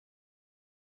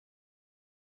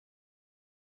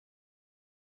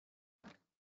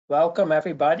Welcome,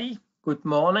 everybody. Good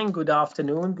morning, good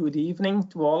afternoon, good evening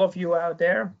to all of you out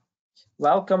there.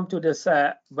 Welcome to this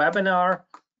webinar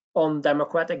on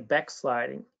democratic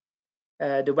backsliding.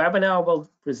 The webinar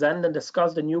will present and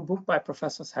discuss the new book by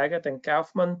Professors Haggard and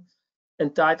Kaufman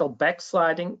entitled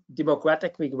Backsliding,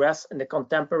 Democratic Regress in the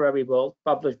Contemporary World,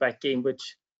 published by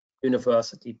Cambridge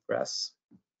University Press.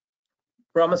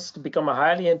 Promised to become a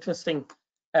highly interesting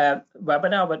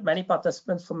webinar with many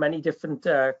participants from many different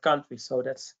countries, so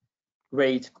that's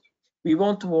great. We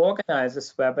want to organize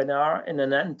this webinar in an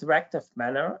interactive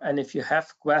manner, and if you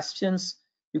have questions,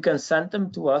 you can send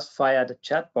them to us via the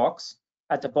chat box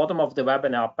at the bottom of the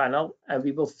webinar panel, and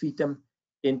we will feed them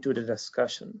into the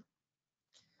discussion.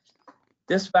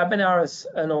 This webinar is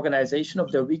an organization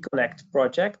of the RECONNECT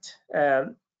project.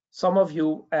 Some of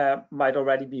you might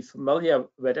already be familiar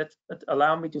with it, but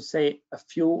allow me to say a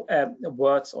few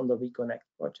words on the RECONNECT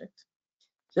project.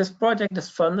 This project is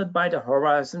funded by the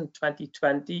Horizon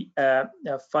 2020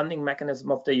 funding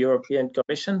mechanism of the European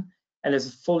Commission and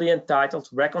is fully entitled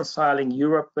Reconciling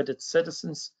Europe with its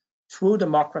Citizens Through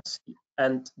Democracy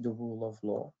and the Rule of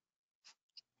Law.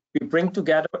 We bring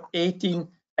together 18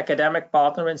 academic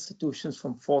partner institutions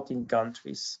from 14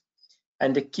 countries.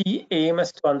 And the key aim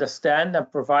is to understand and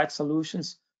provide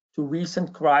solutions to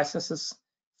recent crises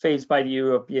faced by the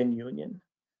European Union,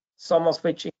 some of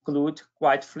which include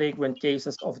quite flagrant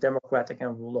cases of democratic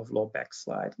and rule of law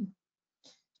backsliding.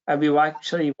 And we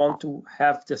actually want to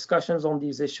have discussions on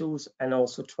these issues and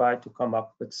also try to come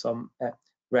up with some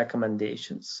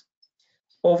recommendations.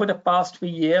 Over the past 3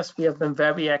 years, we have been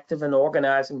very active in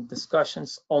organizing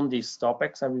discussions on these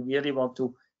topics, and we really want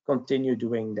to continue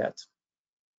doing that.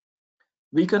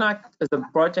 RECONNECT is a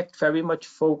project very much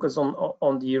focused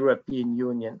on the European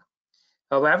Union.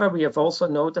 However, we have also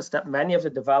noticed that many of the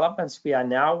developments we are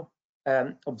now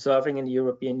observing in the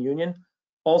European Union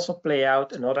also play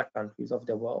out in other countries of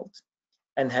the world.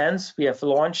 And hence, we have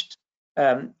launched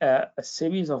a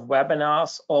series of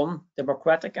webinars on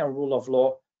democratic and rule of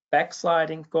law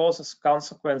backsliding, causes,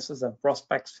 consequences, and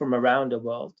prospects from around the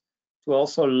world, to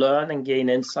also learn and gain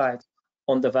insight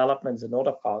on developments in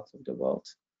other parts of the world.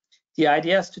 The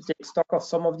idea is to take stock of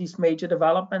some of these major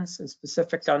developments in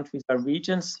specific countries and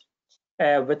regions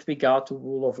with regard to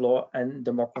rule of law and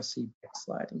democracy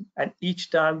backsliding. And each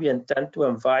time we intend to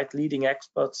invite leading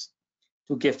experts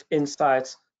to give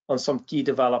insights on some key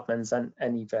developments and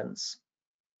events.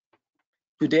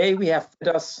 Today we have with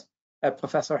us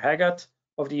Professor Haggard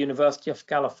of the University of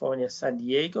California, San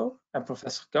Diego, and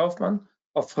Professor Kaufman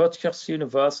of Rutgers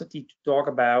University to talk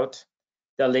about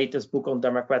their latest book on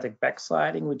democratic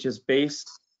backsliding, which is based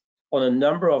on a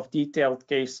number of detailed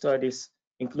case studies,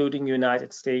 including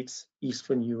United States,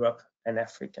 Eastern Europe, and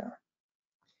Africa.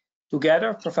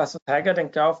 Together, Professors Haggard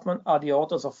and Kaufman are the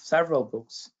authors of several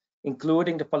books,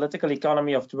 including The Political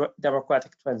Economy of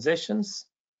Democratic Transitions,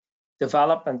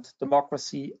 Development,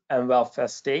 Democracy, and Welfare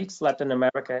States, Latin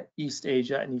America, East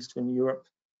Asia, and Eastern Europe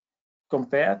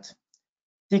Compared,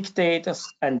 Dictators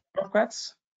and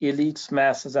Democrats, Elites,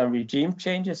 Masses, and Regime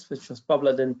Changes, which was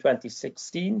published in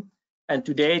 2016. And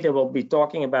today they will be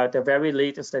talking about their very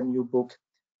latest and new book,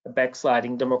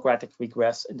 Backsliding, Democratic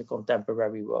Regress in the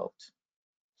Contemporary World.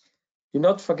 Do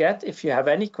not forget, if you have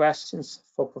any questions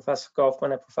for Professor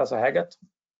Kaufman and Professor Haggard,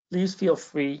 please feel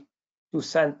free to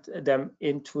send them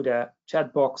into the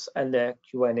chat box and the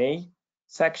Q&A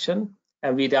section,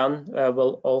 and we then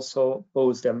will also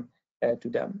pose them to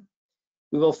them.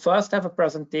 We will first have a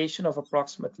presentation of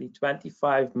approximately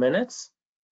 25 minutes.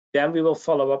 Then we will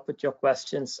follow up with your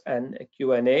questions and a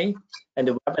Q&A, and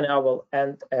the webinar will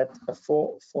end at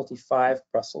 4:45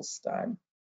 Brussels time.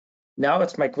 Now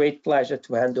it's my great pleasure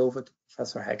to hand over to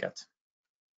Professor Haggard.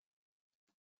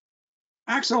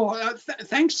 Axel,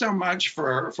 thanks so much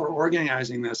for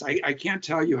organizing this. I can't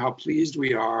tell you how pleased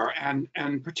we are, and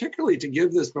particularly to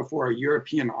give this before a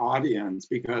European audience,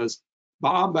 because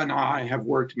Bob and I have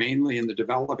worked mainly in the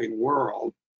developing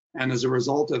world, and as a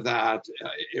result of that,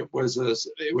 it was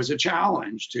a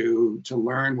challenge to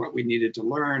learn what we needed to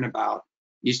learn about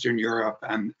Eastern Europe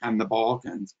and the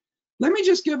Balkans. Let me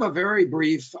just give a very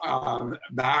brief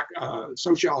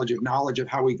sociology of knowledge of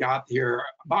how we got here.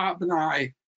 Bob and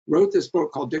I wrote this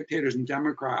book called Dictators and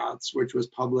Democrats, which was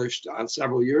published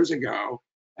several years ago.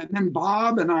 And then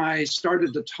Bob and I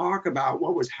started to talk about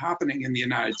what was happening in the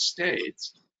United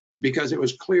States, because it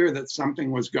was clear that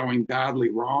something was going badly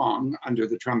wrong under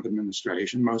the Trump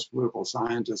administration. Most political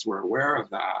scientists were aware of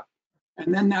that.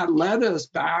 And then that led us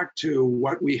back to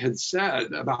what we had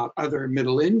said about other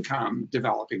middle-income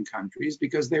developing countries,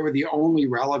 because they were the only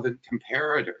relevant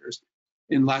comparators,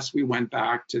 unless we went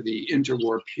back to the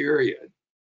interwar period.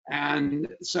 And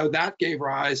so that gave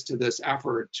rise to this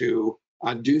effort to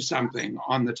do something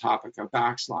on the topic of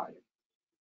backsliding.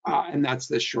 And that's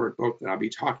this short book that I'll be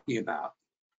talking about.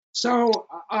 So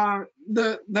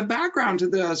the background to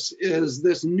this is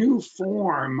this new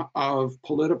form of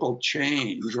political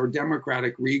change or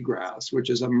democratic regress, which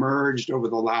has emerged over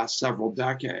the last several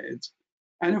decades.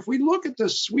 And if we look at the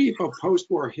sweep of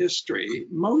post-war history,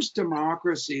 most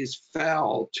democracies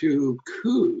fell to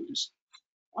coups.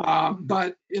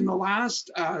 But in the last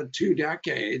 2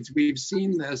 decades, we've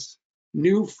seen this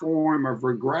new form of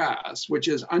regress, which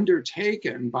is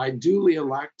undertaken by duly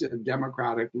elected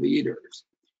democratic leaders.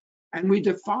 And we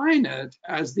define it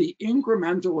as the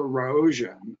incremental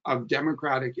erosion of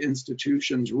democratic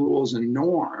institutions, rules, and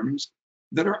norms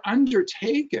that are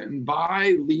undertaken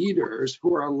by leaders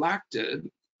who are elected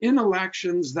in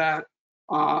elections that,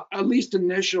 at least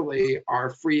initially,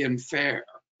 are free and fair.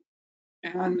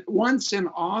 And once in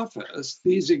office,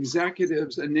 these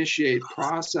executives initiate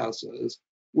processes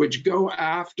which go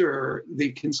after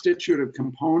the constitutive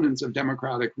components of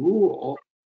democratic rule,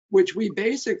 which we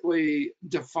basically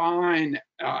define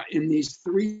in these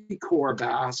 3 core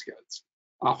baskets: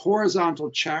 horizontal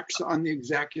checks on the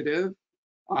executive,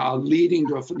 leading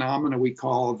to a phenomenon we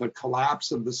call the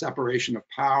collapse of the separation of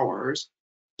powers,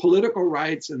 political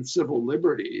rights and civil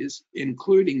liberties,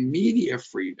 including media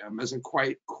freedom as a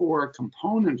quite core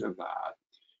component of that,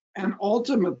 and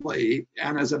ultimately,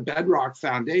 and as a bedrock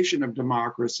foundation of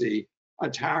democracy,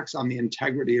 attacks on the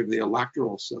integrity of the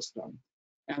electoral system.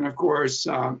 And of course,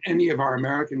 any of our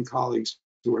American colleagues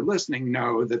who are listening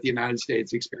know that the United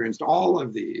States experienced all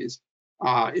of these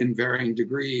in varying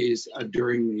degrees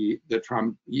during the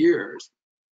Trump years.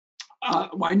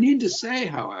 I need to say,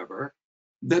 however,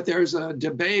 that there's a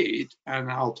debate,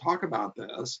 and I'll talk about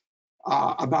this,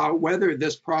 about whether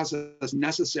this process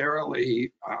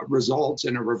necessarily results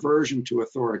in a reversion to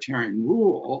authoritarian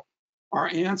rule. Our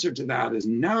answer to that is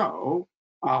no.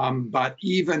 But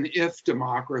even if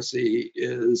democracy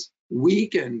is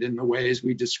weakened in the ways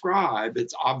we describe,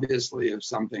 it's obviously of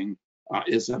something of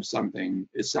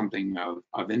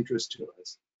interest to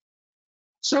us.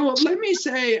 So let me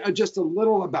say just a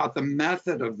little about the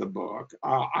method of the book.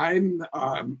 I've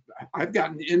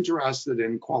gotten interested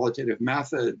in qualitative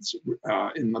methods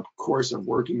in the course of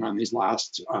working on these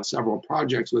last several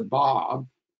projects with Bob.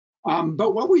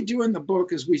 But what we do in the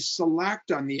book is we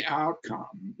select on the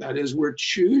outcome. That is, we're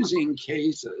choosing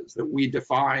cases that we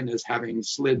define as having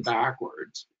slid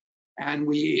backwards, and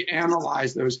we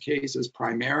analyze those cases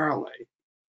primarily.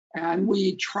 And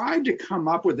we tried to come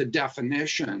up with a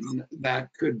definition that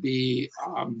could be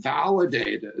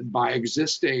validated by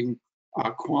existing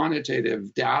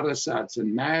quantitative data sets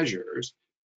and measures.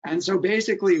 And so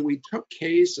basically, we took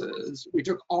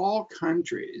all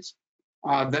countries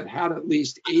that had at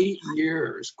least 8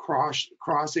 years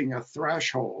crossing a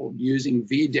threshold using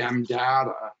VDEM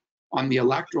data on the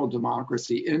Electoral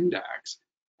Democracy Index,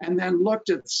 and then looked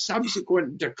at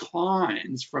subsequent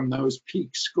declines from those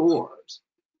peak scores.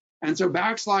 And so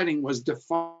backsliding was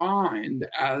defined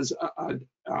as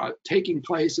taking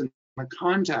place in the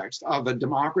context of a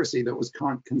democracy that was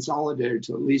consolidated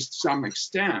to at least some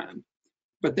extent,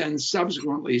 but then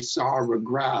subsequently saw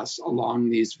regress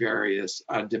along these various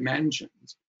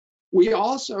dimensions. We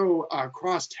also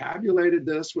cross-tabulated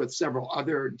this with several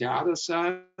other data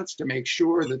sets to make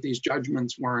sure that these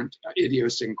judgments weren't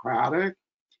idiosyncratic.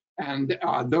 And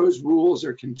those rules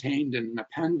are contained in an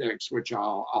appendix, which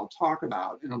I'll talk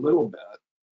about in a little bit.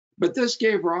 But this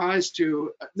gave rise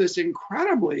to this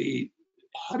incredibly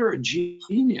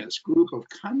heterogeneous group of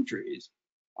countries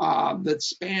that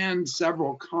spanned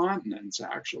several continents,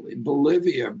 actually: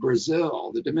 Bolivia,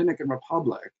 Brazil, the Dominican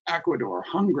Republic, Ecuador,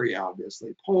 Hungary,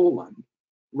 obviously, Poland,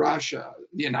 Russia,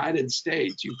 the United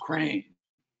States, Ukraine.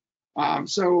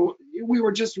 So we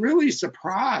were just really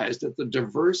surprised at the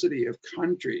diversity of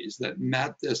countries that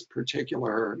met this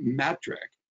particular metric.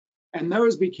 And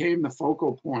those became the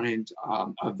focal point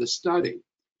of the study.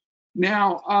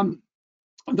 Now,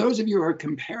 those of you who are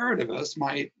comparativists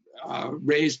might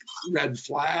raise red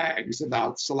flags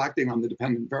about selecting on the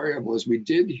dependent variable, as we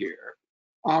did here.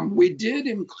 We did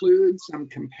include some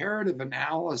comparative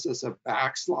analysis of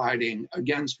backsliding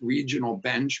against regional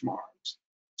benchmarks.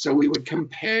 So we would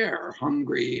compare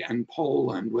Hungary and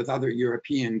Poland with other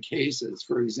European cases,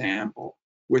 for example,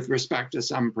 with respect to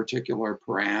some particular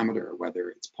parameter,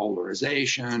 whether it's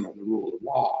polarization or the rule of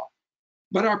law.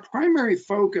 But our primary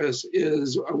focus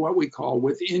is what we call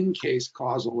within-case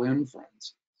causal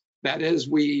inference. That is,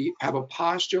 we have a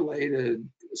postulated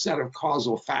set of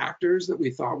causal factors that we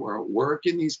thought were at work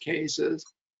in these cases,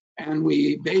 And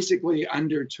we basically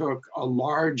undertook a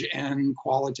large N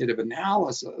qualitative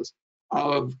analysis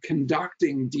of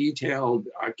conducting detailed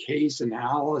case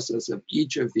analysis of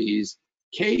each of these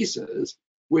cases,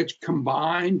 which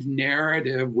combined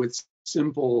narrative with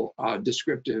simple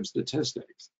descriptive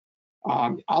statistics.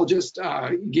 I'll just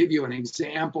give you an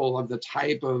example of the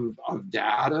type of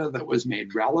data that was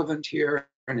made relevant here,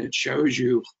 and it shows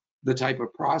you the type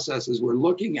of processes we're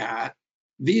looking at.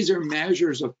 These are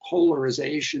measures of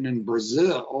polarization in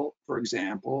Brazil, for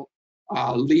example,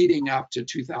 leading up to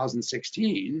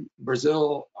 2016.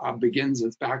 Brazil begins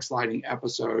its backsliding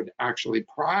episode actually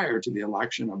prior to the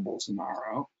election of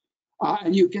Bolsonaro.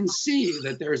 And you can see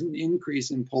that there's an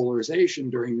increase in polarization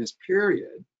during this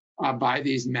period by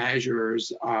these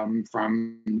measures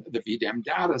from the VDEM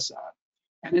data set.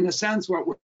 And in a sense, what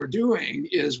we're doing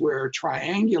is we're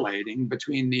triangulating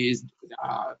between these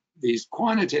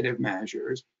quantitative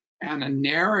measures and a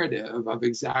narrative of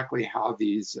exactly how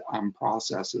these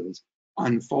processes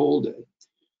unfolded.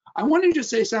 I wanted to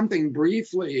say something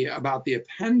briefly about the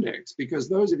appendix, because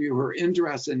those of you who are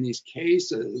interested in these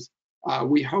cases,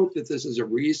 we hope that this is a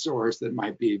resource that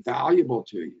might be valuable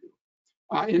to you.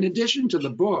 In addition to the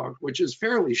book, which is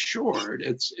fairly short,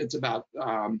 it's about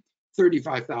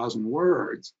 35,000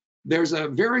 words, there's a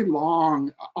very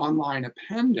long online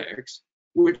appendix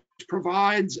which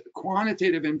provides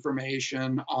quantitative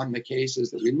information on the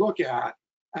cases that we look at,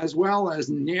 as well as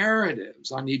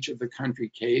narratives on each of the country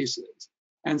cases.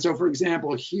 And so, for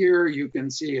example, here you can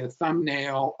see a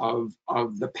thumbnail of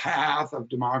the path of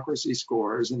democracy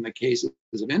scores in the cases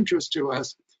of interest to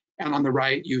us. And on the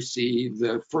right, you see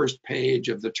the first page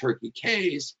of the Turkey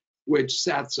case, which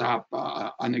sets up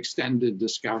an extended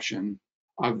discussion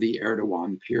of the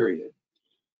Erdogan period.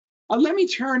 Let me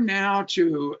turn now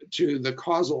to the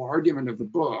causal argument of the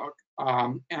book,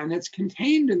 and it's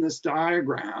contained in this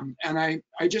diagram. And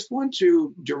I just want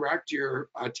to direct your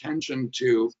attention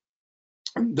to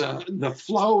the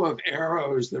flow of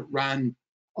arrows that run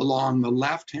along the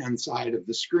left-hand side of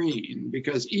the screen,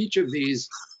 because each of these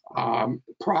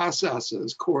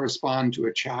processes correspond to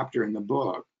a chapter in the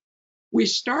book. We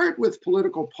start with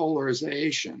political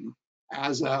polarization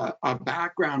as a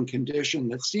background condition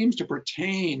that seems to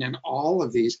pertain in all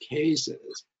of these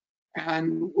cases.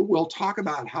 And we'll talk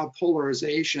about how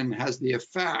polarization has the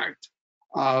effect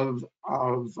of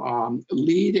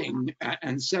leading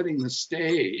and setting the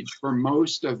stage for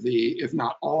most of the, if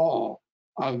not all,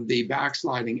 of the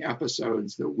backsliding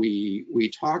episodes that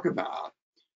we talk about.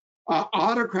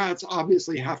 Autocrats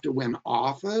obviously have to win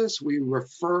office. We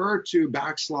refer to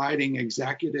backsliding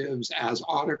executives as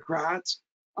autocrats.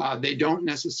 They don't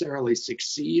necessarily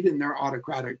succeed in their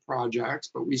autocratic projects,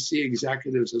 but we see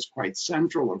executives as quite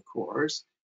central, of course.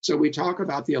 So we talk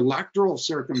about the electoral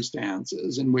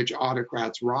circumstances in which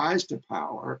autocrats rise to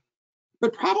power.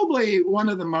 But probably one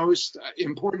of the most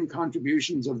important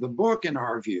contributions of the book, in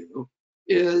our view,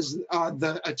 is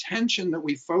the attention that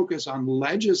we focus on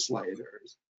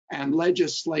legislators and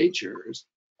legislatures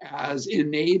as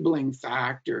enabling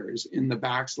factors in the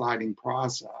backsliding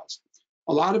process.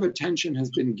 A lot of attention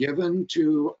has been given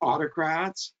to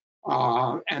autocrats,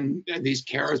 and these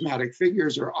charismatic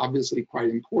figures are obviously quite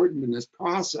important in this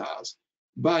process.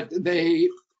 But they,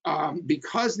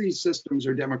 because these systems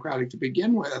are democratic to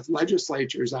begin with,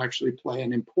 legislatures actually play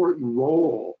an important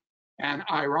role. And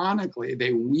ironically,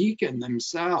 they weaken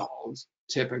themselves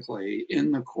typically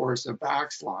in the course of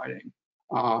backsliding.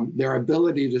 Their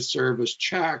ability to serve as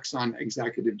checks on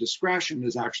executive discretion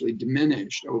is actually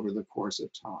diminished over the course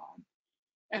of time.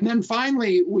 And then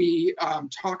finally, we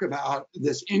talk about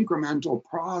this incremental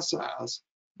process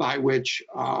by which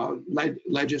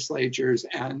legislatures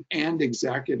and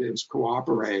executives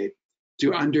cooperate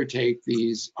to undertake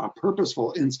these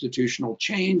purposeful institutional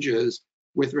changes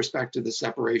with respect to the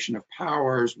separation of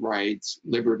powers, rights,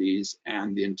 liberties,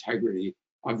 and the integrity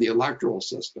of the electoral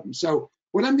system. So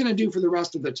what I'm going to do for the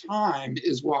rest of the time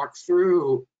is walk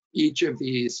through each of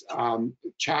these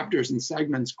chapters and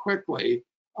segments quickly,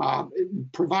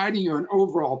 providing you an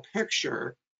overall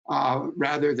picture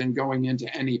rather than going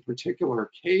into any particular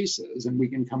cases. And we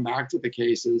can come back to the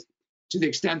cases to the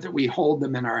extent that we hold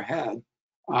them in our head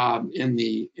in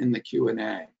the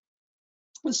Q&A.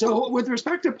 So with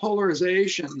respect to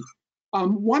polarization,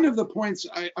 one of the points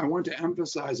I want to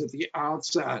emphasize at the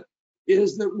outset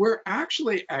is that we're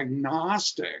actually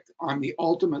agnostic on the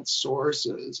ultimate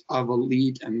sources of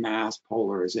elite and mass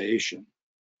polarization.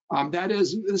 That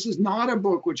is, this is not a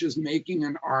book which is making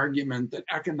an argument that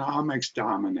economics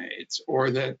dominates,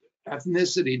 or that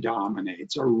ethnicity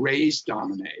dominates, or race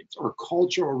dominates, or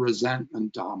cultural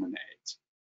resentment dominates.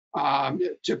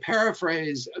 To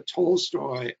paraphrase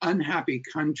Tolstoy, unhappy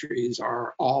countries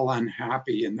are all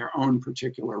unhappy in their own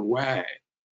particular way.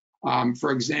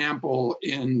 For example,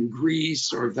 in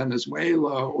Greece or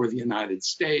Venezuela or the United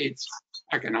States,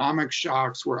 economic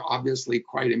shocks were obviously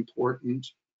quite important.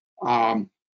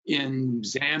 In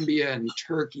Zambia and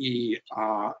Turkey,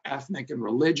 ethnic and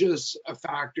religious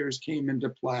factors came into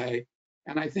play.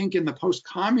 And I think in the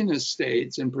post-communist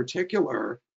states in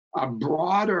particular,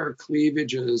 broader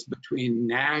cleavages between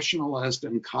nationalist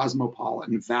and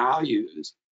cosmopolitan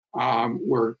values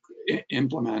were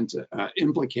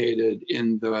implicated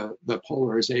in the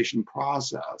polarization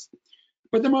process.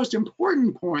 But the most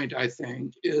important point, I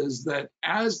think, is that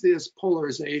as this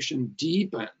polarization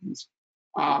deepens,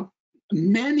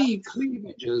 many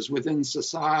cleavages within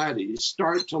society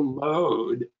start to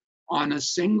load on a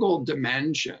single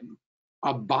dimension,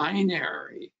 a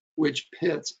binary, which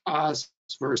pits us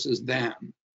versus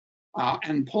them.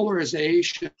 And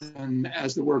polarization,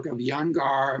 as the work of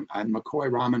Yangar and McCoy,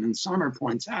 Rahman, and Sommer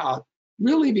points out,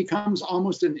 really becomes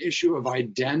almost an issue of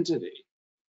identity.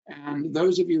 And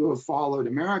those of you who have followed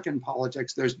American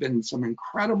politics, there's been some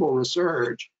incredible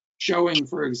research showing,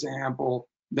 for example,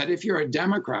 that if you're a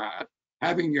Democrat,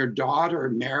 having your daughter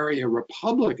marry a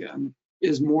Republican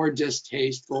is more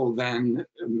distasteful than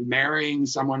marrying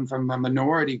someone from a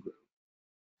minority group.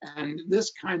 And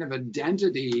this kind of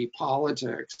identity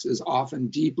politics is often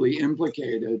deeply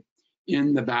implicated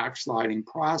in the backsliding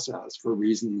process for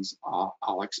reasons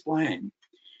I'll explain.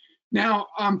 Now,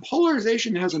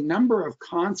 polarization has a number of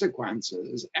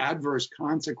consequences, adverse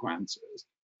consequences,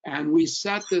 and we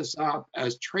set this up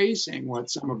as tracing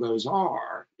what some of those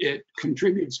are. It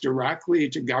contributes directly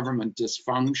to government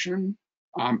dysfunction,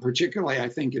 particularly, I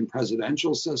think, in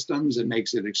presidential systems. It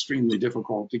makes it extremely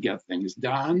difficult to get things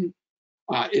done.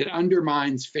 It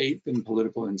undermines faith in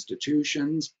political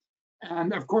institutions.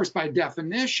 And of course, by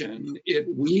definition, it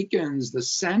weakens the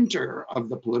center of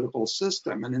the political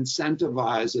system and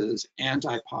incentivizes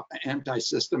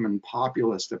anti-system and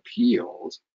populist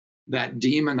appeals that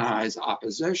demonize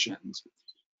oppositions.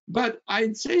 But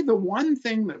I'd say the one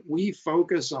thing that we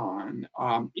focus on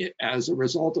as a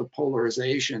result of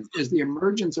polarization is the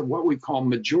emergence of what we call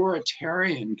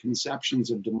majoritarian conceptions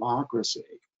of democracy.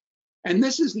 And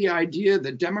this is the idea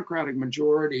that democratic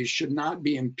majorities should not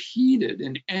be impeded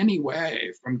in any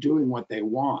way from doing what they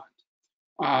want.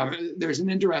 There's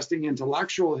an interesting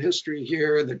intellectual history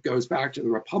here that goes back to the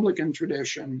Republican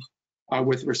tradition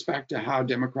with respect to how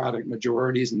democratic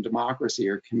majorities and democracy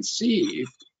are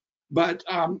conceived. But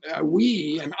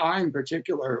we, and I in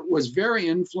particular, was very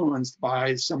influenced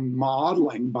by some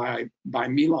modeling by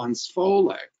Milan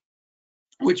Sfolik,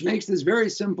 which makes this very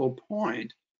simple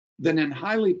point that in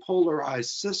highly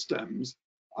polarized systems,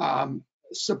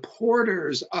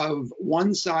 supporters of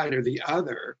one side or the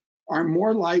other are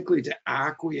more likely to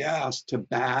acquiesce to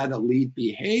bad elite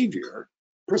behavior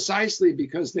precisely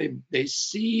because they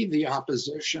see the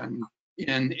opposition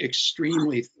in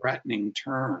extremely threatening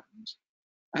terms.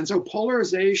 And so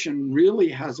polarization really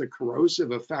has a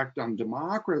corrosive effect on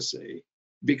democracy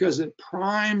because it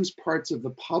primes parts of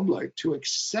the public to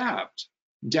accept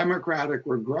democratic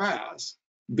regress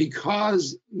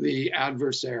because the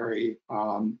adversary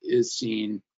is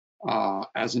seen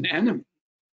as an enemy.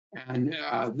 And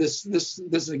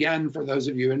this again, for those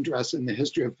of you interested in the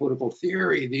history of political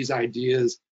theory, these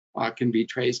ideas can be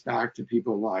traced back to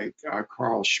people like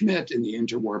Carl Schmitt in the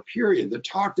interwar period that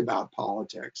talked about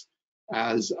politics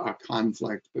as a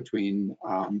conflict between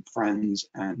friends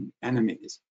and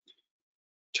enemies.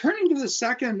 Turning to the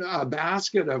second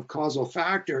basket of causal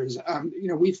factors,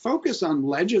 we focus on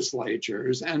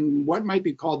legislatures and what might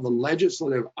be called the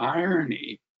legislative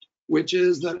irony, which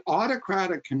is that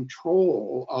autocratic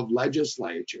control of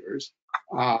legislatures,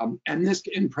 and this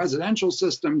in presidential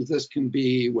systems, this can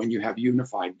be when you have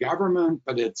unified government,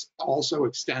 but it also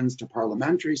extends to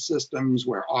parliamentary systems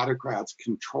where autocrats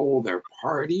control their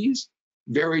parties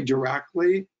very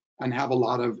directly and have a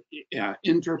lot of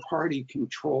inter-party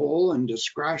control and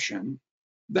discretion,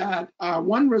 that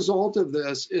one result of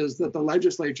this is that the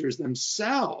legislatures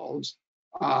themselves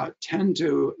tend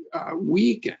to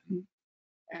weaken.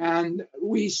 And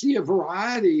we see a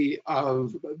variety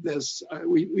of this,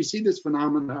 we see this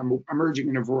phenomenon emerging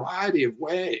in a variety of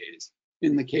ways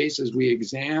in the cases we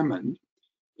examined.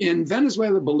 In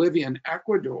Venezuela, Bolivia, and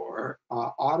Ecuador,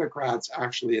 autocrats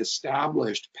actually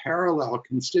established parallel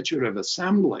constitutive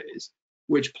assemblies,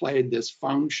 which played this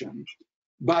function.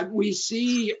 But we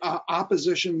see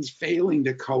oppositions failing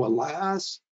to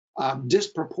coalesce,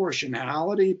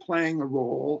 disproportionality playing a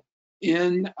role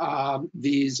in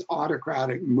these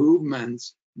autocratic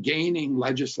movements gaining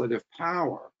legislative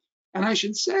power. And I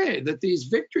should say that these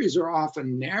victories are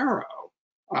often narrow.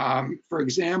 For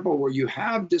example, where you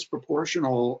have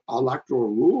disproportional electoral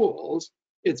rules,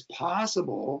 it's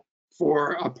possible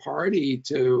for a party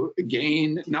to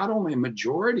gain not only a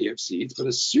majority of seats, but a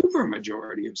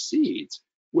supermajority of seats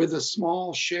with a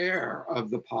small share of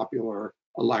the popular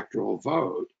electoral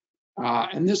vote.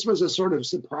 And this was a sort of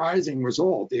surprising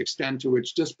result, the extent to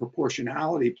which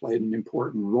disproportionality played an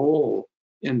important role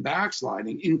in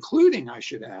backsliding, including, I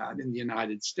should add, in the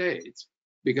United States,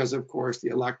 because of course the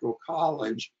Electoral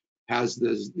College has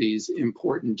these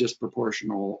important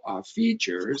disproportional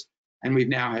features. And we've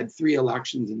now had 3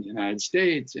 elections in the United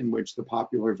States in which the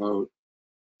popular vote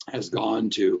has gone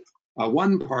to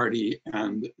one party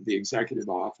and the executive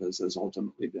office has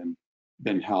ultimately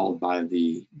been held by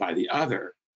the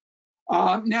other.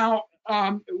 Now,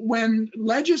 when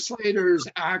legislators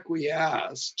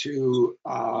acquiesce to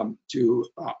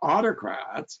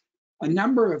autocrats, a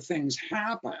number of things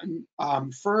happen.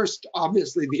 First,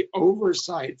 obviously, the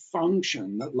oversight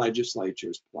function that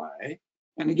legislatures play.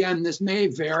 And again, this may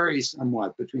vary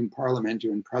somewhat between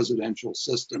parliamentary and presidential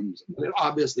systems, but it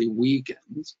obviously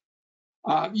weakens.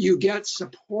 You get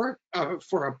support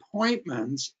for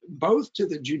appointments, both to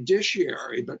the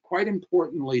judiciary, but quite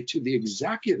importantly to the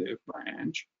executive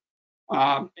branch.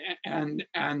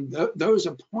 Those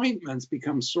appointments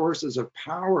become sources of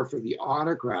power for the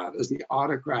autocrat as the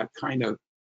autocrat kind of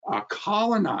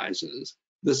colonizes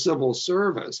the civil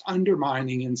service,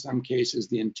 undermining in some cases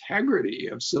the integrity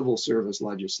of civil service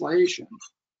legislation.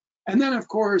 And then, of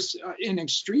course, in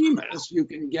extremis, you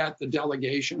can get the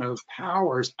delegation of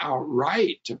powers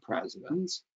outright to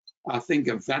presidents. Think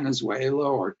of Venezuela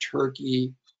or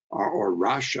Turkey or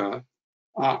Russia,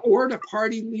 or to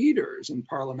party leaders in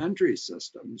parliamentary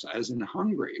systems, as in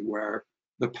Hungary, where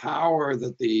the power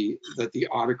that the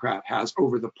autocrat has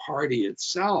over the party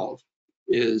itself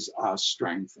is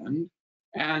strengthened.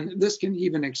 And this can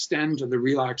even extend to the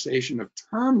relaxation of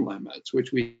term limits,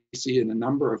 which we see in a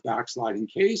number of backsliding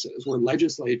cases, where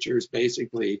legislatures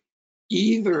basically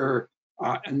either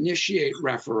initiate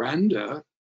referenda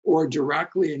or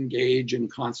directly engage in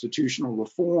constitutional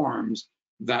reforms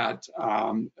that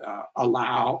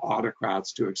allow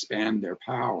autocrats to expand their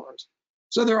powers.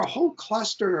 So there are a whole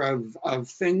cluster of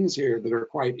things here that are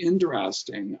quite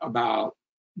interesting about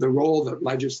the role that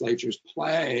legislatures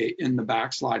play in the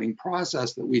backsliding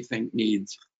process that we think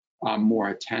needs more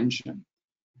attention.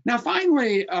 Now,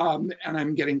 finally, and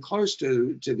I'm getting close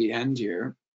to the end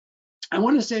here, I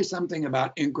want to say something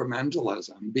about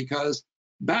incrementalism, because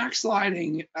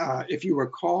backsliding, if you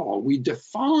recall, we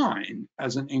define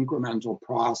as an incremental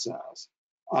process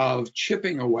of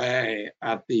chipping away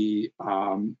at the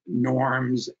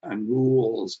norms and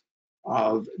rules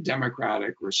of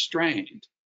democratic restraint.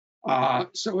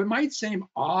 So it might seem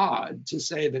odd to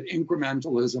say that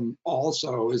incrementalism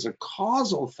also is a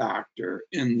causal factor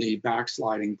in the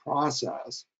backsliding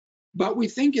process, but we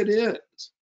think it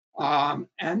is,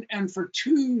 and for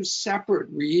 2 separate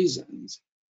reasons.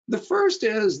 The first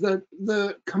is that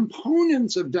the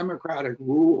components of democratic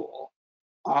rule,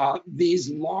 these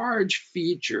large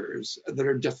features that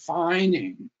are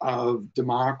defining of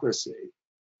democracy,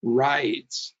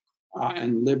 rights,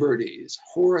 and liberties,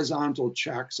 horizontal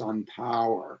checks on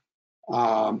power,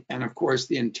 and of course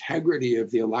the integrity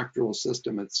of the electoral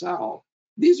system itself,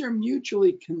 these are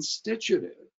mutually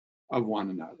constitutive of one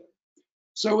another.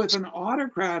 So if an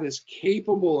autocrat is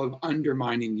capable of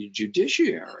undermining the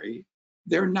judiciary,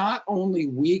 they're not only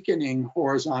weakening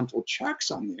horizontal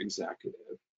checks on the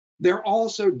executive, they're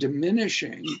also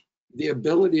diminishing the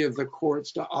ability of the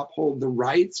courts to uphold the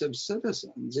rights of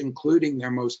citizens, including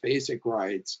their most basic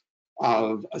rights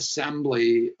of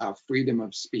assembly, freedom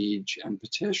of speech, and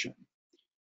petition.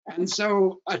 And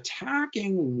so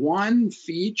attacking one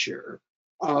feature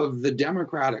of the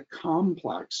democratic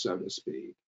complex, so to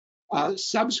speak,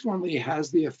 subsequently has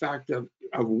the effect of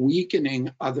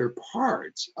weakening other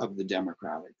parts of the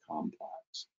democratic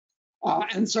complex.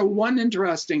 And so one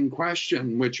interesting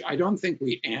question, which I don't think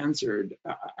we answered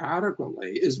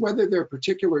adequately, is whether there are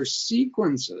particular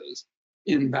sequences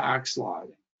in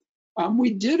backsliding.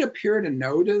 We did appear to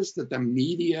notice that the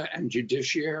media and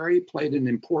judiciary played an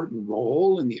important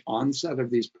role in the onset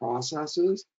of these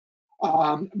processes.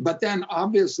 But then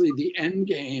obviously the end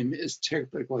game is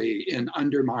typically in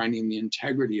undermining the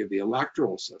integrity of the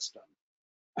electoral system.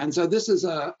 And so this is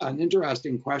an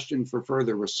interesting question for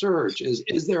further research,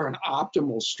 is there an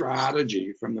optimal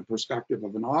strategy from the perspective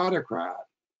of an autocrat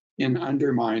in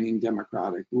undermining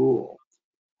democratic rule?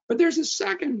 But there's a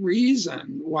second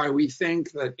reason why we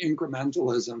think that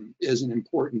incrementalism is an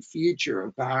important feature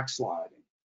of backsliding.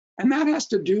 And that has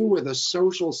to do with a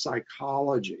social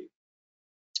psychology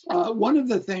One of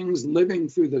the things living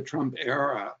through the Trump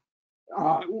era,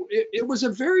 it was a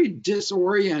very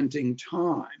disorienting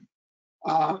time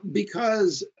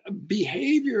because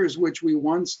behaviors which we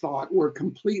once thought were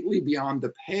completely beyond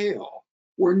the pale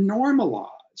were normalized.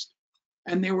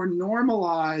 And they were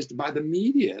normalized by the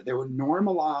media. They were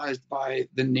normalized by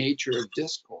the nature of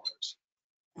discourse,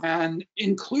 and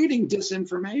including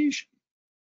disinformation.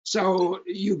 So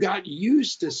you got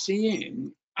used to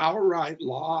seeing outright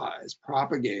lies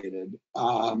propagated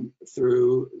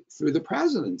through the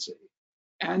presidency,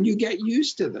 and you get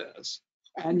used to this,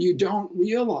 and you don't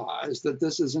realize that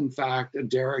this is in fact a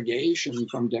derogation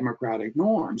from democratic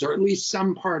norms, or at least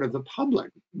some part of the public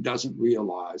doesn't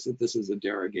realize that this is a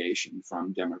derogation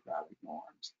from democratic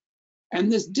norms.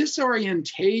 And this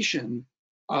disorientation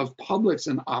of publics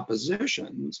and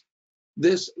oppositions,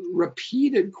 this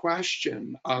repeated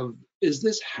question of, is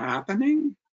this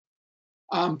happening?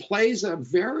 Plays a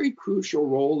very crucial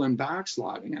role in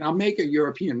backsliding. And I'll make a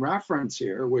European reference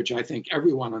here, which I think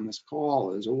everyone on this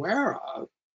call is aware of,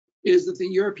 is that the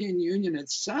European Union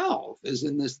itself is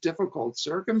in this difficult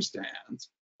circumstance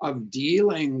of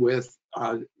dealing with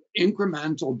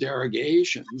incremental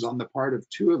derogations on the part of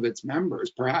two of its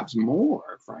members, perhaps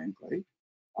more, frankly,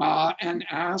 and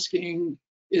asking,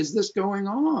 is this going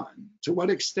on? To what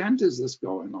extent is this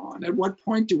going on? At what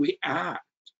point do we act?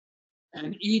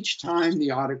 And each time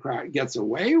the autocrat gets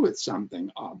away with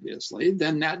something, obviously,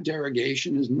 then that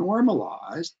derogation is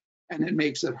normalized, and it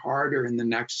makes it harder in the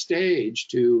next stage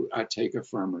to take a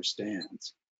firmer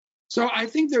stance. So I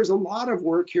think there's a lot of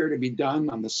work here to be done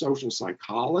on the social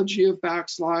psychology of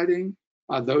backsliding.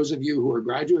 Those of you who are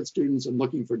graduate students and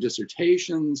looking for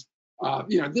dissertations,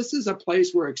 this is a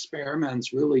place where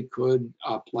experiments really could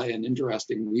play an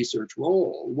interesting research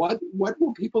role. What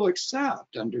will people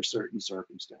accept under certain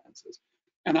circumstances?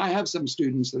 And I have some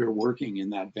students that are working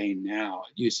in that vein now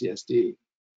at UCSD.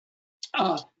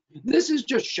 This is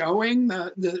just showing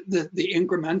the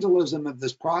incrementalism of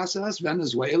this process.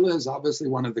 Venezuela is obviously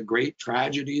one of the great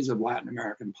tragedies of Latin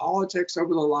American politics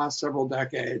over the last several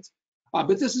decades. But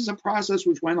this is a process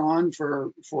which went on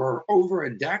for over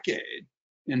a decade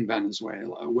in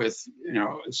Venezuela, with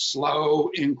a slow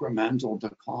incremental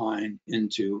decline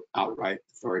into outright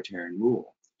authoritarian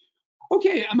rule.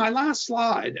 Okay, my last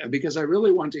slide, because I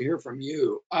really want to hear from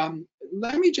you.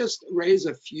 Let me just raise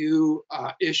a few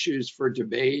issues for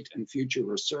debate and future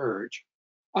research.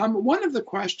 One of the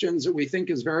questions that we think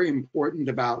is very important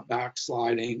about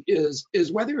backsliding is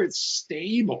whether it's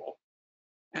stable.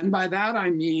 And by that I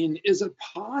mean, is it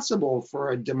possible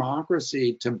for a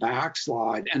democracy to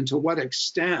backslide, and to what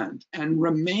extent, and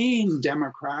remain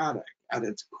democratic at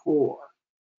its core?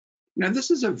 Now,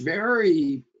 this is a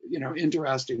very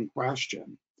interesting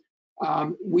question.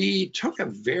 We took a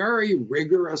very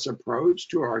rigorous approach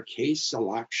to our case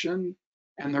selection,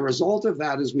 and the result of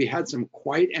that is we had some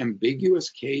quite ambiguous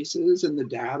cases in the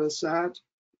data set.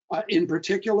 In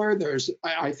particular, there's,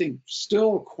 I think,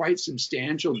 still quite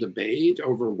substantial debate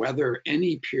over whether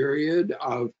any period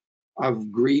of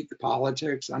Greek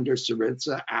politics under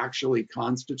Syriza actually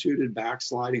constituted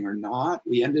backsliding or not.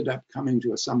 We ended up coming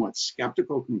to a somewhat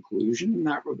skeptical conclusion in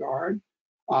that regard.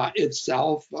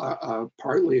 Itself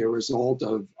partly a result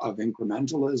of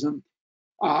incrementalism,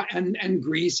 and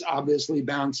Greece obviously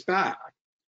bounced back.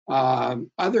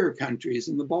 Other countries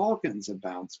in the Balkans have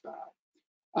bounced back.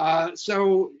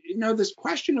 So, this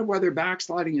question of whether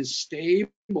backsliding is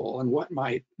stable and what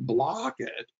might block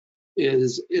it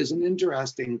is an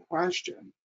interesting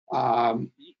question. The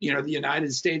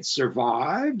United States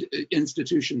survived,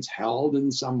 institutions held in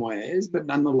some ways, but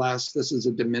nonetheless, this is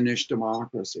a diminished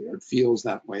democracy, or it feels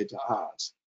that way to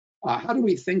us. How do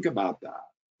we think about that?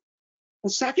 The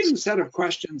second set of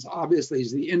questions, obviously,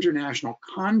 is the international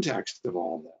context of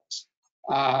all this.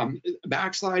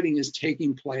 Backsliding is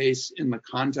taking place in the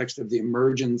context of the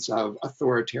emergence of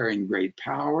authoritarian great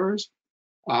powers.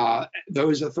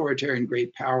 Those authoritarian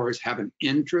great powers have an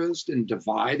interest in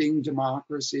dividing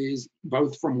democracies,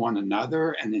 both from one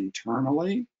another and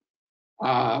internally.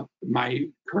 My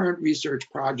current research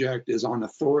project is on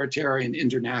authoritarian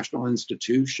international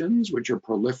institutions, which are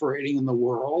proliferating in the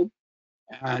world.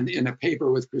 And in a paper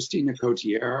with Cristina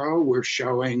Cotiero, we're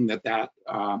showing that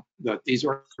these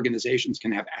organizations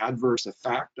can have adverse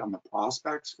effect on the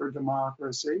prospects for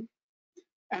democracy.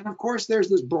 And of course, there's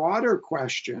this broader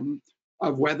question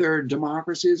of whether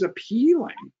democracy is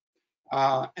appealing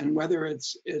and whether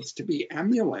it's to be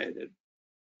emulated.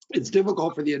 It's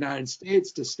difficult for the United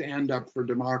States to stand up for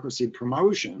democracy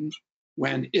promotion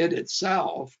when it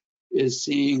itself is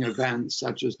seeing events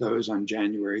such as those on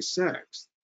January 6th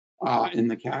in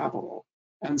the Capitol.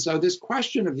 And so this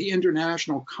question of the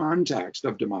international context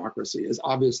of democracy is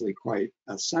obviously quite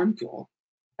central.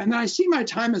 And then I see my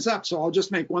time is up, so I'll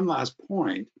just make one last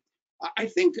point. I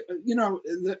think, you know,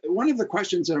 one of the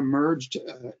questions that emerged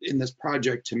in this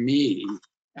project to me,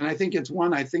 and I think it's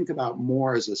one I think about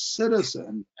more as a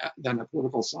citizen than a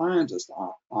political scientist,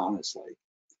 honestly,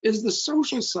 is the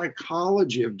social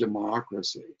psychology of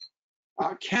democracy.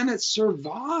 Can it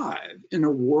survive in a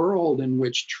world in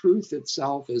which truth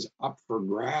itself is up for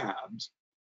grabs?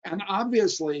 And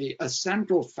obviously, a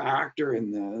central factor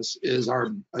in this is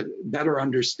our better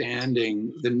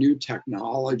understanding the new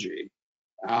technology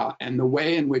and the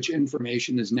way in which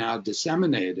information is now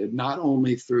disseminated, not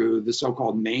only through the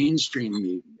so-called mainstream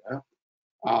media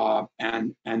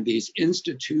and these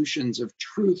institutions of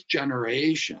truth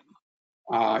generation,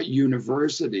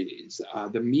 universities,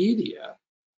 the media,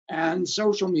 and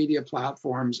social media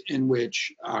platforms in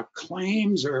which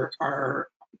claims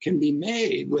can be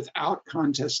made without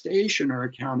contestation or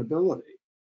accountability.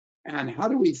 And how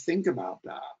do we think about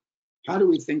that? How do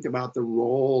we think about the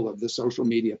role of the social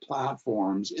media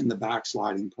platforms in the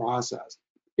backsliding process?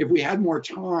 If we had more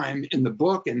time in the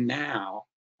book and now,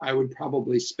 I would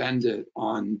probably spend it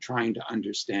on trying to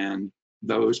understand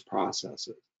those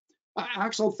processes.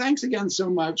 Axel, thanks again so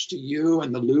much to you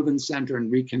and the Leuven Center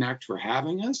and RECONNECT for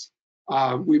having us.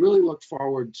 We really look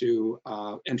forward to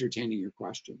entertaining your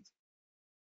questions.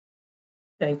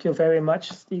 Thank you very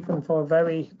much, Stephan, for a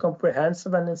very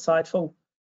comprehensive and insightful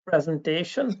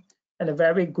presentation and a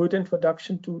very good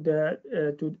introduction to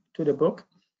the book.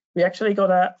 We actually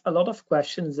got a lot of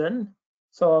questions in,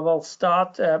 so I will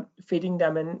start feeding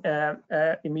them in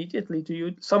immediately to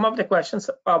you. Some of the questions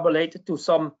are related to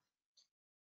some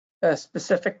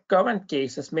specific current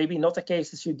cases, maybe not the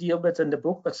cases you deal with in the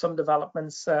book, but some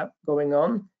developments going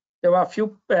on. There are a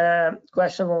few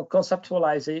questions on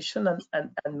conceptualization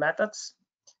and methods.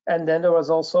 And then there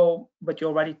was also, but you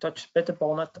already touched a bit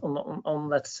upon it, on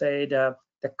let's say, the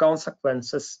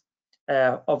consequences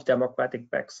of democratic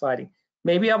backsliding.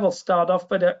 Maybe I will start off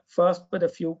first with a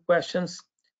few questions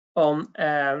on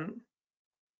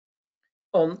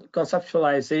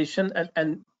conceptualization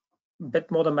and a bit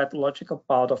more the methodological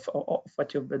part of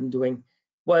what you've been doing.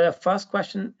 Well, the first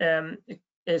question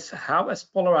is, how is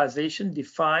polarization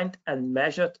defined and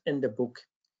measured in the book?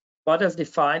 What is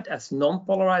defined as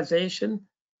non-polarization?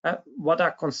 What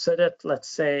are considered, let's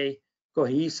say,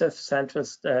 cohesive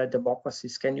centrist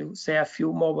democracies? Can you say a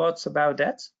few more words about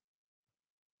that?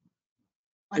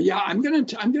 Yeah, I'm going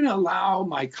to allow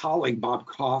my colleague Bob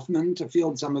Kaufman to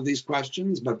field some of these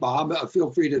questions, but Bob,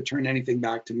 feel free to turn anything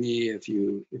back to me if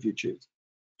you choose.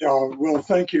 Yeah, well,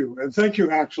 thank you, and thank you,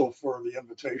 Axel, for the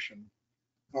invitation,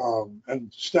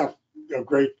 and Steph, a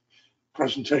great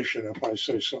presentation, if I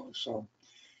say so.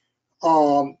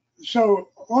 So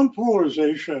on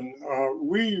polarization,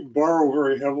 we borrow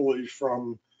very heavily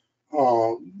from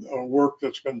work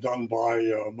that's been done by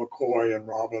McCoy and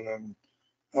Robin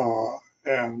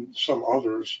and some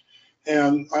others.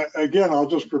 And again, I'll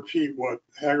just repeat what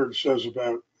Haggard says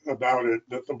about it,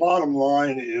 that the bottom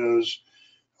line is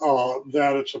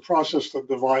that it's a process that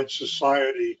divides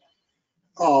society,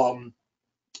 not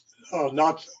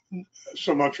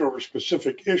so much over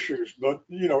specific issues, but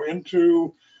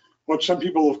into what some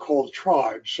people have called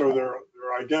tribes. So they're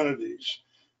identities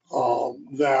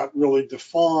that really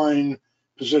define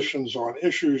positions on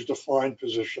issues, define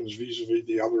positions vis-a-vis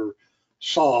the other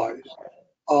side.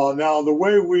 Now, the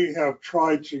way we have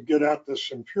tried to get at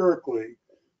this empirically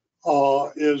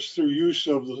is through use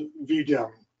of the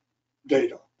VDEM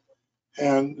data.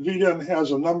 And VDEM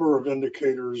has a number of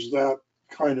indicators that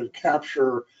kind of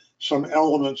capture some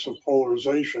elements of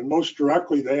polarization. Most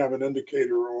directly, they have an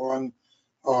indicator on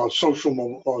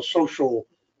social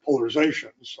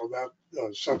polarization, so that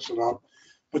sets it up.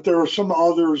 But there are some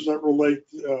others that relate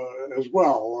as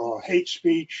well. Hate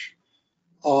speech,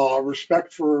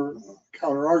 respect for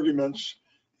counter-arguments,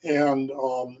 and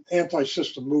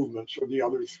anti-system movements are the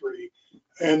other three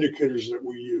indicators that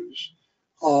we use.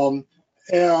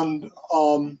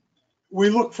 We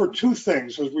look for two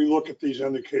things as we look at these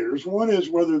indicators. One is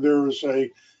whether there is a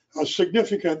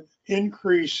significant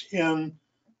increase in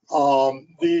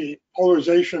the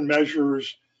polarization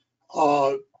measures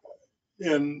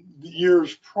in the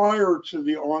years prior to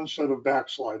the onset of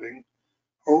backsliding,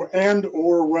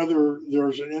 or whether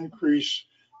there's an increase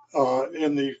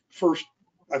in the first,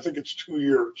 I think it's 2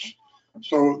 years.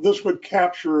 So this would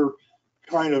capture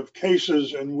kind of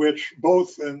cases in which,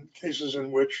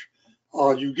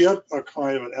 you get a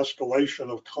kind of an escalation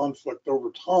of conflict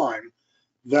over time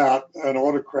that an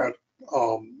autocrat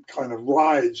kind of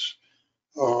rides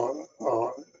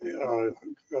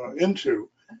into.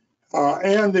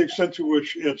 and the extent to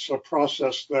which it's a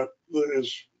process that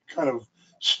is kind of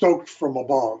stoked from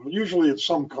above. Usually it's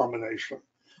some combination.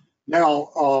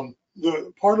 Now,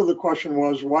 the part of the question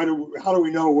was, how do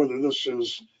we know whether this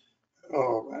is,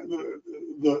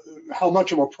 how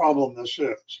much of a problem this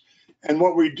is? And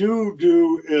what we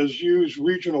do is use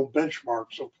regional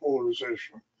benchmarks of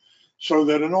polarization, so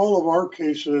that in all of our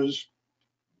cases,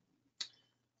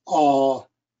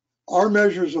 our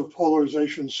measures of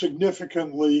polarization are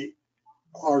significantly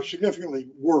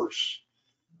worse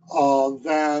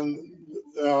than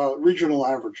regional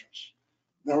averages.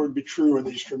 That would be true in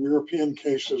Eastern European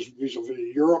cases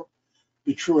vis-a-vis Europe,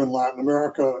 be true in Latin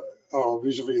America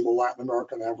vis-a-vis the Latin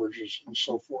American averages and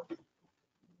so forth.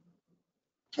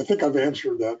 I think I've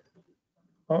answered that.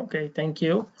 Okay, thank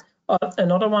you.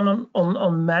 Another one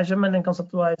on measurement and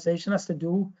conceptualization has to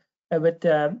do with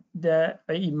the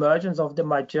emergence of the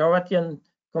Majoritian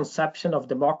conception of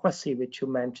democracy, which you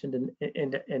mentioned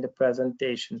in the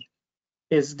presentation.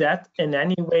 Is that in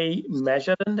any way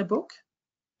measured in the book?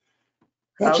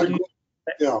 How do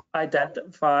you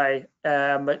identify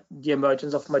the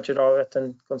emergence of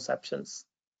Majoritian conceptions?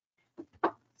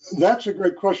 That's a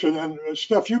great question, and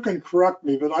Steph, you can correct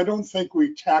me, but I don't think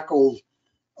we tackled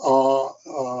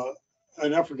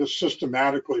an effort to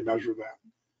systematically measure that.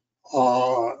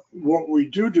 What we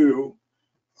do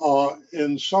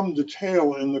in some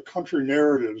detail in the country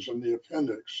narratives in the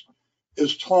appendix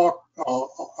is talk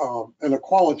in a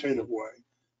qualitative way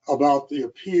about the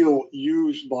appeal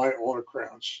used by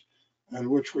autocrats, in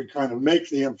which we kind of make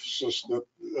the emphasis that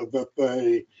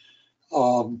they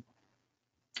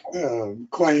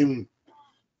claim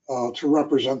to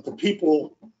represent the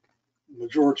people,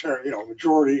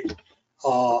 majority,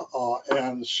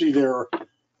 and see their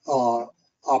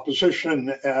opposition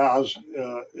as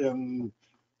in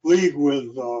league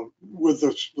with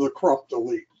the corrupt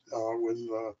elite, or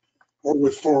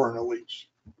with foreign elites.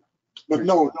 But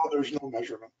no, there's no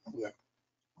measurement of that.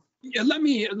 Yeah, let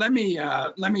me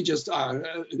just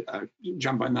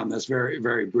jump in on this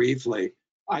very briefly.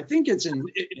 I think it's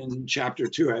in chapter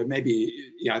 2. I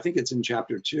think it's in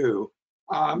chapter 2.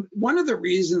 One of the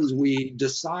reasons we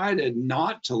decided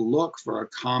not to look for a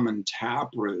common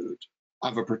taproot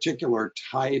of a particular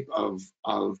type of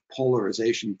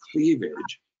polarization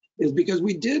cleavage is because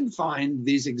we did find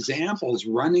these examples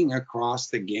running across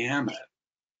the gamut.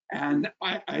 And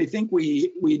I think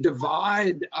we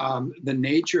divide the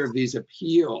nature of these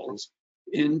appeals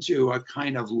into a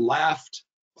kind of left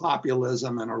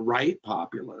populism and a right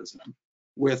populism,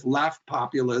 with left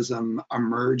populism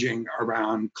emerging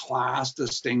around class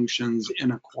distinctions,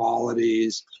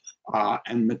 inequalities,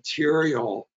 and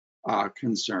material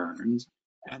concerns,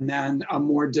 and then a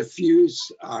more diffuse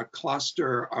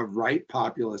cluster of right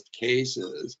populist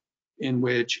cases in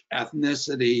which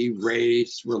ethnicity,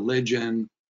 race, religion,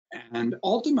 and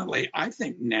ultimately, I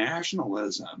think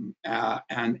nationalism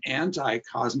and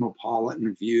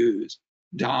anti-cosmopolitan views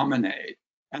dominate.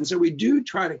 And so we do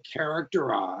try to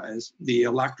characterize the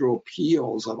electoral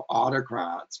appeals of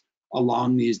autocrats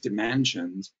along these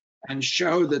dimensions and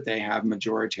show that they have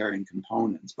majoritarian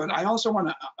components. But I also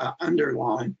want to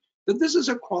underline that this is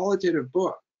a qualitative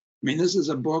book. I mean, this is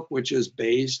a book which is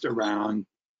based around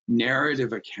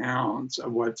narrative accounts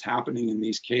of what's happening in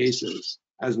these cases,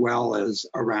 as well as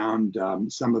around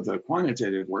some of the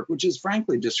quantitative work, which is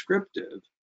frankly descriptive.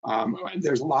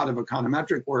 There's a lot of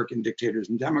econometric work in Dictators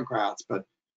and Democrats, but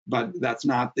that's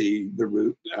not the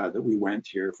route that we went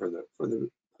here for the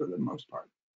most part.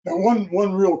 Now,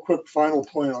 one real quick final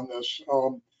point on this. I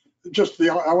want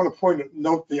to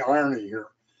note the irony here,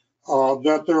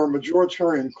 that there are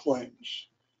majoritarian claims,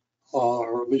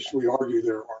 or at least we argue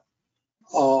there are.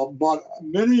 But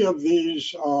many of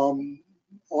these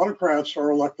autocrats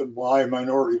are elected by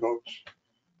minority votes.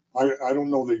 I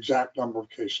don't know the exact number of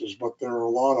cases, but there are a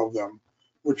lot of them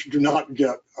which do not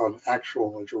get an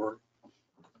actual majority.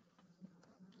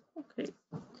 Okay,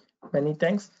 many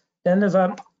thanks. Then there's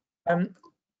a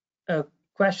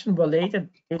question related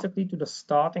basically to the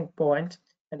starting point,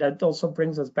 and that also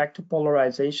brings us back to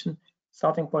polarization.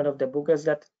 Starting point of the book is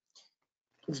that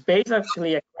it's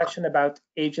basically a question about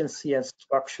agency and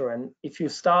structure. And if you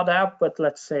start out with,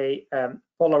 let's say,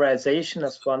 polarization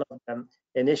as one of the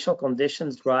initial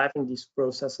conditions driving these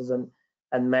processes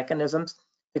and mechanisms,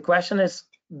 the question is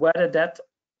whether that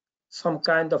some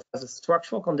kind of as a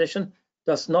structural condition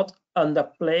does not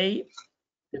underplay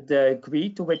the degree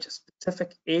to which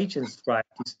specific agents drive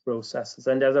these processes.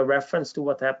 And there's a reference to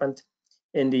what happened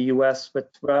in the US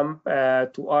with Trump,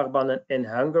 to Orban in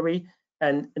Hungary.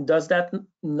 And does that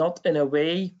not in a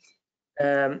way,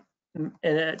 to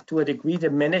a degree,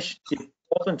 diminish the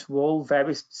important role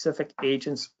very specific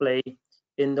agents play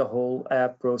in the whole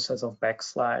process of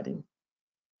backsliding?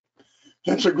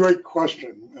 That's a great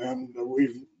question, and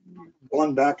we've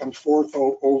gone back and forth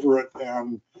over it,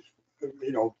 and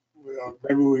maybe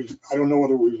I don't know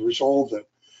whether we've resolved it,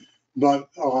 but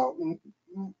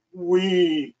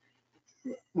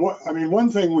one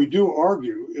thing we do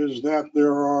argue is that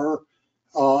there are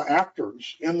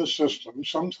actors in the system,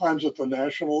 sometimes at the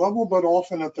national level, but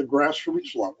often at the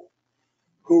grassroots level,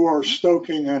 who are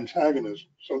stoking antagonism.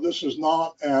 So this is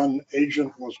not an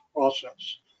agentless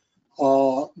process.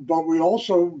 But we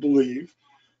also believe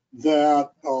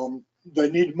that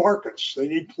they need markets, they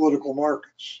need political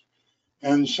markets.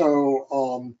 And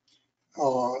so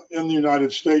in the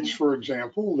United States, for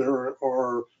example, there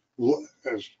are,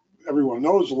 as everyone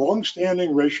knows,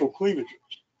 longstanding racial cleavages.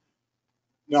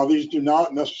 Now, these do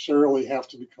not necessarily have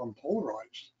to become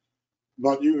polarized,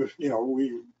 but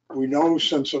we know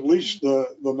since at least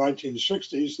the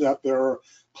 1960s that there are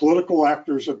political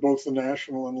actors at both the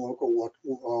national and local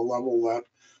level that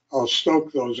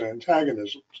stoke those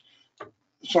antagonisms.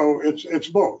 So it's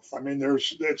both. I mean,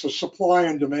 it's a supply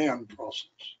and demand process.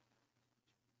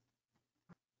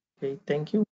 Okay,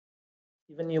 thank you.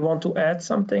 Stephen, you want to add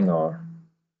something, or?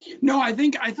 No, I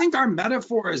think our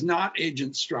metaphor is not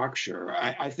agent structure.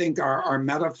 I think our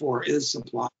metaphor is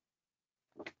supply.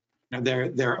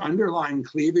 They're underlying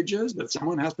cleavages, but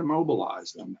someone has to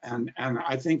mobilize them. And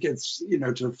I think it's,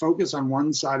 to focus on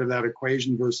one side of that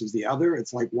equation versus the other,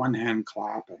 it's like one hand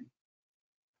clapping.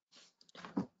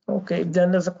 Okay,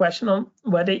 then there's a question on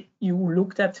whether you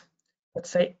looked at, let's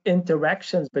say,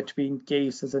 interactions between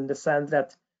cases, in the sense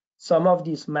that some of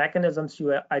these mechanisms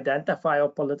you identify or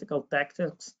political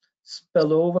tactics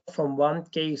spill over from one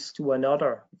case to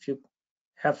another. If you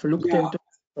have looked into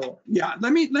it. Yeah,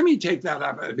 let me take that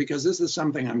up, because this is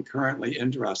something I'm currently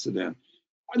interested in.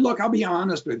 Look, I'll be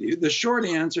honest with you. The short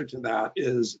answer to that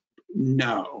is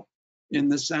no, in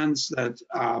the sense that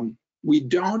we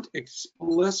don't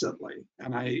explicitly,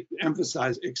 and I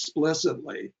emphasize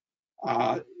explicitly,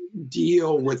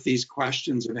 deal with these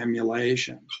questions of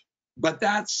emulation. But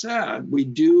that said, we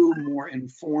do more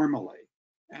informally.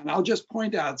 And I'll just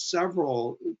point out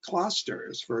several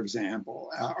clusters, for example,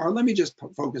 or let me just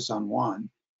focus on one.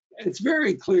 It's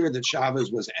very clear that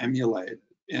Chavez was emulated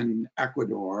in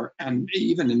Ecuador and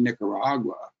even in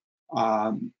Nicaragua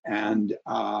and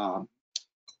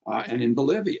in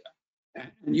Bolivia.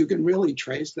 And you can really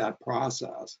trace that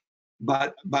process.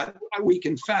 But we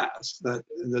confess that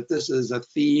this is a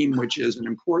theme which is an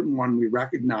important one we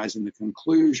recognize in the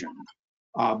conclusion,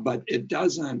 but it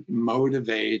doesn't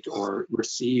motivate or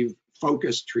receive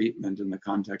focused treatment in the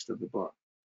context of the book.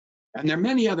 And there are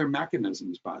many other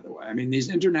mechanisms, by the way. I mean, these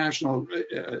international,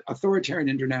 authoritarian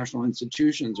international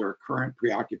institutions are a current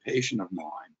preoccupation of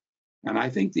mine. And I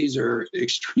think these are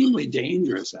extremely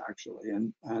dangerous, actually,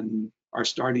 and are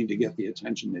starting to get the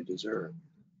attention they deserve.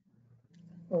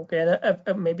 Okay,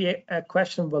 maybe a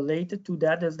question related to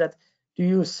that is that, do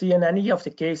you see in any of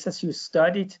the cases you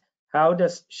studied how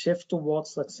this shift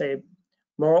towards, let's say,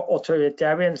 more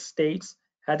authoritarian states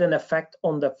had an effect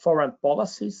on the foreign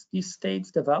policies these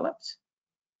states developed?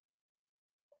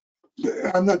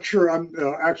 I'm not sure.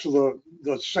 Actually,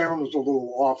 the sound is a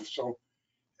little off. So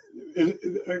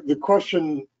the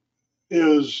question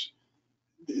is,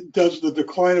 does the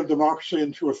decline of democracy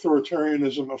into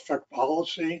authoritarianism affect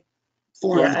policy?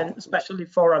 And especially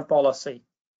foreign policy.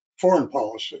 Foreign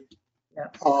policy. Yeah.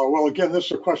 Well, again, this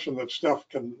is a question that Steph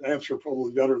can answer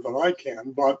probably better than I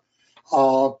can, but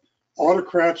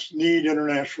autocrats need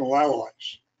international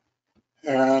allies.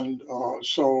 And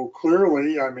so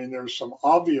clearly, I mean, there's some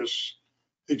obvious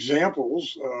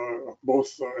examples,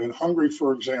 both in Hungary,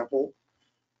 for example,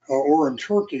 or in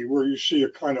Turkey, where you see a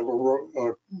kind of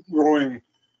a growing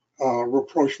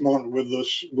rapprochement with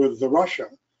the Russia.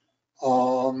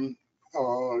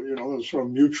 There's sort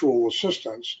of mutual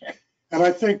assistance. And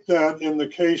I think that in the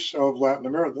case of Latin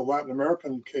America, the Latin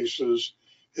American cases,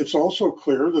 it's also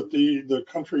clear that the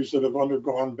countries that have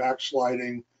undergone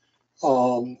backsliding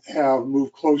have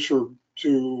moved closer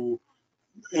to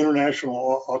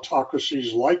international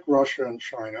autocracies like Russia and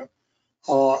China,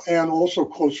 and also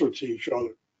closer to each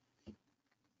other.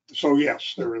 So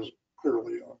yes, there is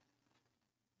clearly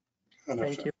an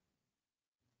effect. Thank you.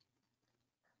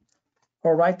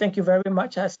 All right, thank you very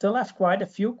much. I still have quite a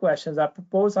few questions. I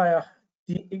propose I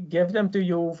give them to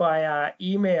you via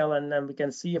email, and then we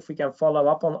can see if we can follow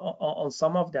up on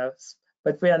some of those.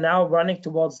 But we are now running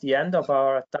towards the end of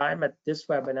our time at this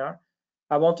webinar.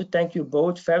 I want to thank you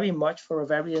both very much for a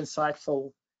very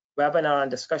insightful webinar and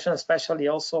discussion, especially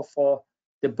also for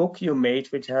the book you made,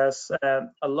 which has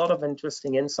a lot of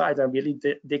interesting insight and really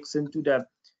digs into the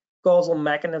causal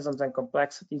mechanisms and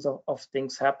complexities of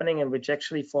things happening, and which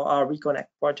actually for our RECONNECT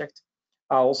project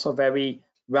are also very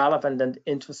relevant and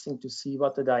interesting to see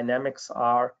what the dynamics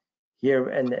are here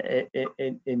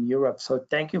in Europe. So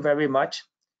thank you very much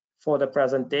for the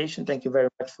presentation. Thank you very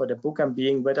much for the book and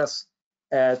being with us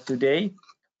today.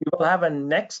 We will have a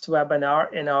next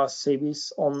webinar in our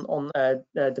series on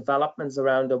developments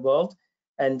around the world,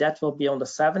 and that will be on the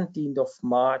 17th of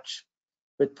March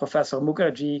with Professor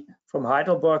Mukherjee from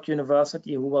Heidelberg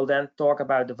University, who will then talk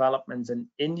about developments in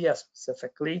India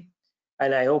specifically.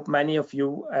 And I hope many of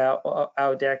you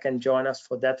out there can join us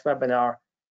for that webinar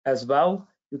as well.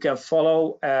 You can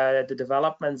follow the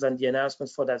developments and the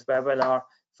announcements for that webinar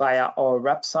via our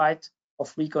website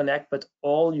of RECONNECT, but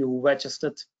all you who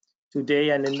registered today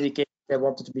and indicate they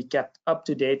wanted to be kept up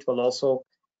to date will also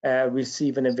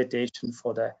receive an invitation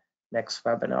for the next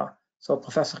webinar. So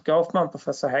Professor Kaufman,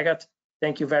 Professor Haggard,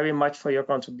 thank you very much for your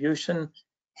contribution,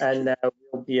 and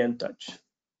we'll be in touch.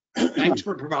 Thanks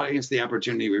for providing us the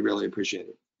opportunity. We really appreciate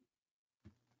it.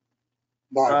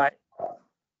 Bye. Bye.